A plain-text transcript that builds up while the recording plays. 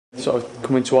Sort of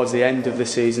coming towards the end of the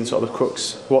season, sort of the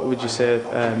crux, what would you say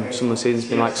some of the season's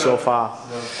been like so far?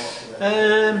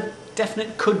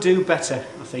 Definitely could do better,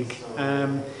 I think.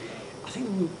 I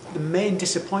think the main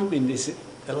disappointment is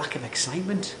the lack of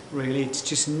excitement, really. It's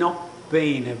just not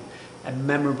been a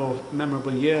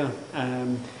memorable year.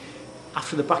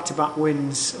 After the back-to-back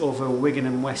wins over Wigan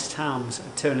and West Ham at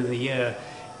the turn of the year,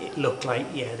 it looked like,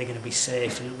 yeah, they're going to be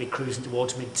safe and it'll be cruising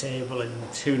towards mid-table and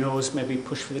who knows, maybe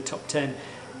push for the top 10.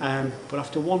 But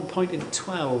after 1 point in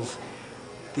 12,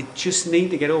 they just need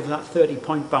to get over that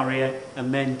 30-point barrier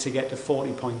and then to get to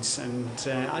 40 points. And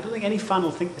I don't think any fan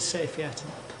will think they're safe yet.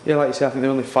 Yeah, like you say, I think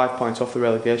they're only 5 points off the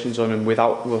relegation zone, and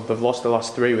they've lost the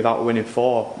last 3 without winning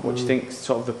 4. What do you think,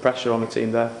 sort of the pressure on the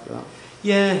team there for that?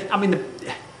 Yeah, I mean,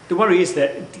 the worry is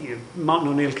that Martin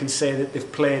O'Neill can say that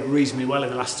they've played reasonably well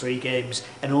in the last 3 games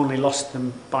and only lost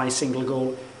them by a single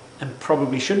goal, and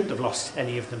probably shouldn't have lost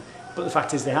any of them. But the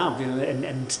fact is they have,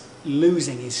 and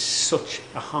losing is such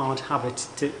a hard habit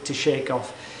to shake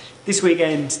off. This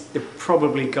weekend they've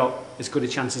probably got as good a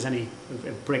chance as any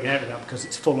of breaking out of that, because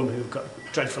it's Fulham who've got a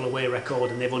dreadful away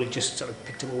record and they've only just sort of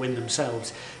picked up a win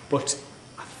themselves. But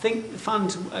I think the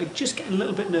fans are just getting a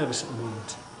little bit nervous at the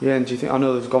moment. Yeah, and do you think, I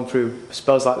know they've gone through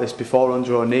spells like this before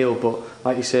under O'Neill, but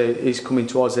like you say, he's coming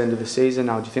towards the end of the season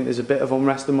now. Do you think there's a bit of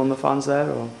unrest among the fans there?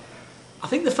 Or? I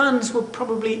think the fans were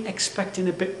probably expecting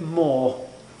a bit more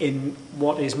in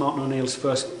what is Martin O'Neill's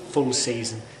first full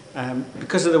season,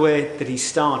 because of the way that he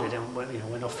started and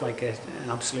went off like an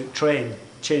absolute train,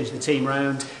 changed the team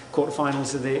around,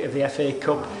 quarter-finals of the FA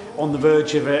Cup, on the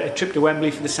verge of a trip to Wembley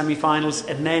for the semi-finals,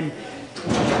 and then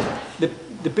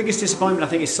the biggest disappointment I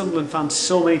think is Sunderland fans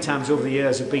so many times over the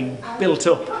years have been built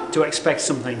up to expect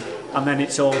something, and then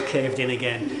it's all caved in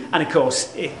again. And of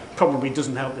course it probably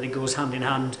doesn't help that it goes hand in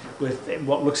hand with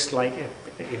what looks like a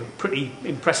pretty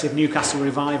impressive Newcastle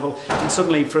revival, and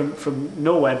suddenly from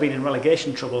nowhere, being in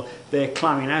relegation trouble, they're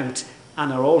climbing out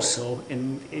and are also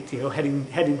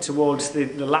heading towards the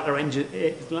latter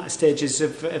stages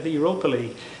of the Europa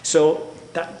League. So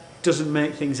that doesn't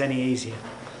make things any easier.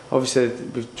 Obviously,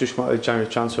 we've just got a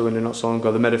January transfer window not so long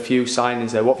ago. They made a few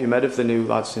signings there. What have you made of the new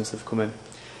lads since they've come in?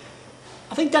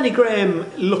 I think Danny Graham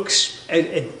looks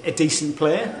a decent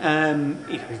player.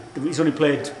 He's only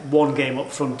played 1 game up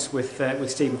front with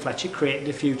Stephen Fletcher, created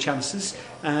a few chances.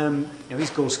 His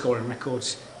goal scoring record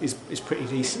is pretty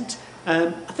decent.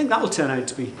 I think that will turn out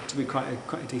to be quite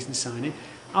a decent signing.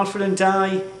 Alfred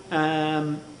Ndiaye,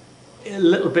 a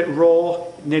little bit raw,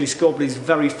 nearly scored with his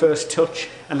very first touch,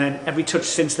 and then every touch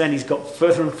since then he's got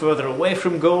further and further away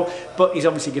from goal, but he's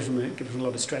obviously given him a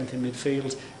lot of strength in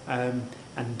midfield.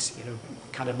 And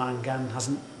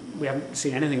Kadamangan we haven't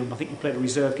seen anything of him. I think he played a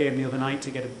reserve game the other night to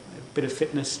get a bit of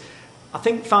fitness. I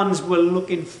think fans were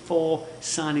looking for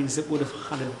signings that would have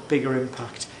had a bigger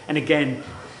impact, and again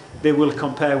they will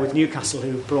compare with Newcastle,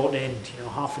 who brought in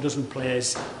half a dozen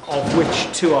players, of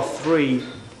which 2 or 3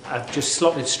 have just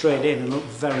slotted straight in and look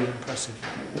very impressive.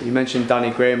 You mentioned Danny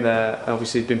Graham there.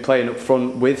 Obviously he's been playing up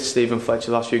front with Stephen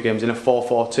Fletcher the last few games in a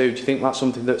 4-4-2. Do you think that's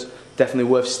something that's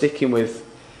definitely worth sticking with?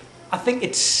 I think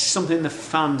it's something the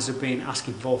fans have been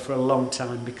asking for a long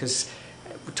time, because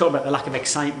we're talking about the lack of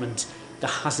excitement. There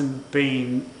hasn't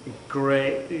been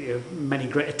many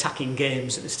great attacking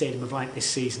games at the Stadium of Light this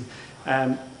season.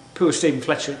 Poor Stephen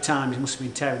Fletcher at times must have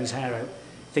been tearing his hair out,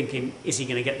 thinking, is he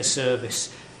going to get the service?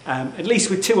 At least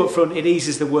with 2 up front, it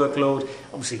eases the workload.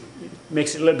 Obviously, it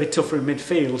makes it a little bit tougher in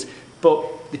midfield.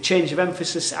 But the change of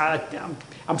emphasis, I'm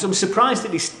surprised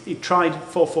that he tried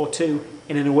 4-4-2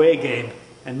 in an away game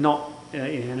and not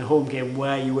in a home game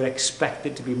where you would expect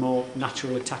it to be more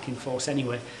natural attacking force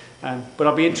anyway. But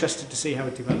I'll be interested to see how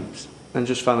it develops. And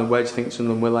just finally, where do you think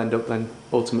Sunderland will end up then,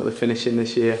 ultimately finishing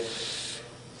this year?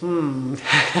 I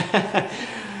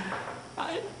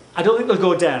don't think they'll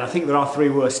go down. I think there are 3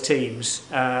 worse teams,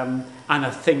 and I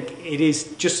think it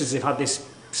is, just as they've had this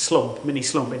mini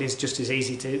slump, it is just as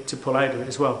easy to pull out of it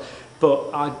as well. But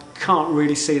I can't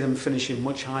really see them finishing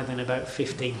much higher than about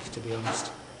 15th, to be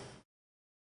honest.